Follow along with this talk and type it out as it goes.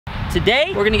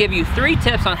Today, we're gonna give you 3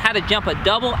 tips on how to jump a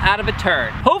double out of a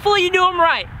turn. Hopefully you do them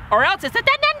right, or else it's a dun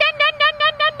dun dun dun dun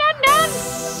dun dun dun dun.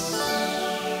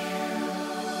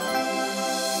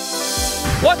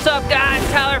 What's up guys?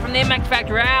 Tyler from the MX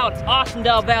Factory out. It's Austin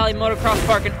Del Valley Motocross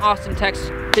Park in Austin,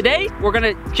 Texas. Today, we're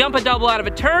gonna jump a double out of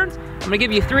a turn. I'm gonna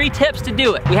give you 3 tips to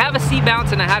do it. We have a seat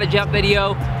bounce and a how to jump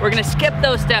video. We're gonna skip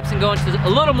those steps and go into a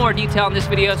little more detail in this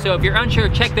video, so if you're unsure,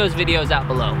 check those videos out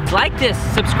below. Like this,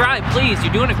 subscribe please.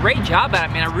 You're doing a great job at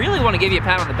it, man. I really wanna give you a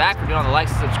pat on the back for doing all the likes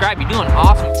and subscribe. You're doing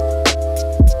awesome.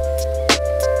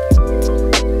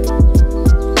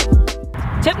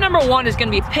 Tip number 1 is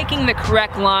gonna be picking the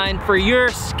correct line for your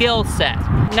skill set.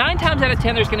 9 times out of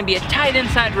 10, there's gonna be a tight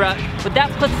inside rut, but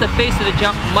that puts the face of the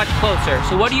jump much closer.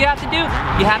 So what do you have to do?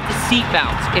 You have to seat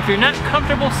bounce. If you're not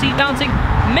comfortable seat bouncing,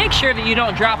 make sure that you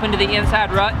don't drop into the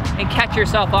inside rut and catch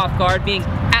yourself off guard being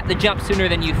at the jump sooner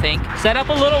than you think. Set up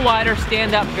a little wider,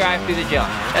 stand up, drive through the jump.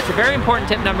 That's a very important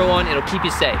tip number 1. It'll keep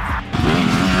you safe.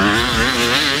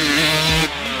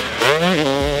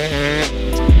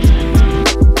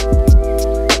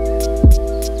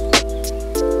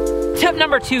 Tip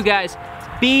number 2, guys,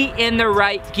 be in the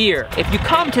right gear. If you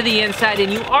come to the inside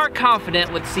and you are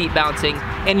confident with seat bouncing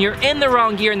and you're in the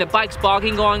wrong gear and the bike's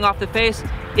bogging going off the face,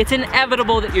 it's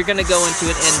inevitable that you're gonna go into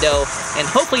an endo and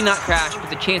hopefully not crash, but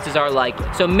the chances are likely.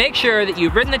 So make sure that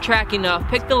you've ridden the track enough,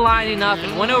 picked the line enough,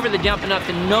 and went over the jump enough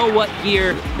to know what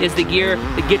gear is the gear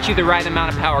that gets you the right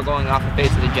amount of power going off the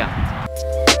face of the jump.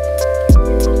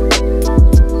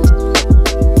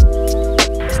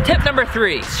 Tip number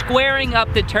 3, squaring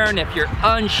up the turn if you're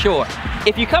unsure.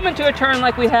 If you come into a turn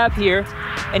like we have here,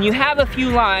 and you have a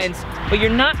few lines, but you're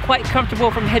not quite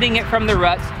comfortable from hitting it from the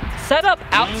ruts, set up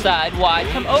outside wide,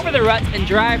 come over the ruts and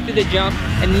drive through the jump,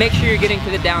 and make sure you're getting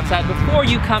to the downside before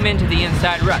you come into the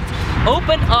inside ruts.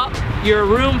 Open up your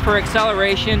room for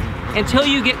acceleration until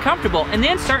you get comfortable, and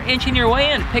then start inching your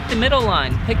way in. Pick the middle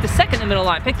line, pick the second to middle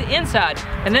line, pick the inside,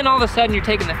 and then all of a sudden you're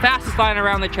taking the fastest line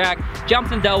around the track,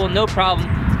 jumping double, no problem.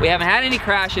 We haven't had any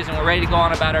crashes and we're ready to go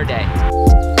on about our day.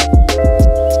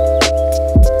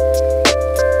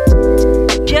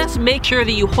 Just make sure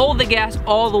that you hold the gas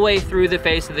all the way through the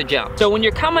face of the jump. So when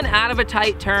you're coming out of a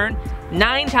tight turn,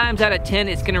 9 times out of 10,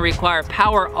 it's gonna require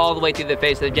power all the way through the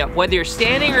face of the jump. Whether you're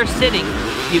standing or sitting,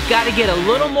 you've gotta get a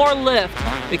little more lift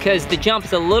because the jump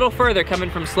is a little further coming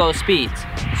from slow speeds.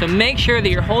 So make sure that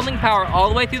you're holding power all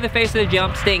the way through the face of the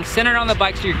jump, staying centered on the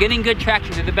bike so you're getting good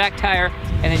traction through the back tire,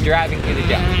 and then driving through the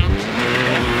jump.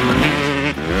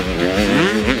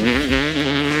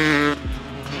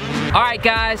 All right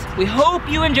guys, we hope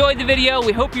you enjoyed the video.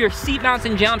 We hope you're seat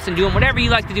bouncing jumps and doing whatever you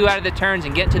like to do out of the turns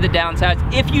and get to the downsides.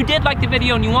 If you did like the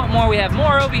video and you want more, we have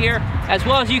more over here, as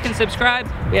well as you can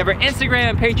subscribe. We have our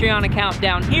Instagram and Patreon account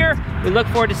down here. We look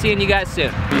forward to seeing you guys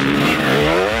soon.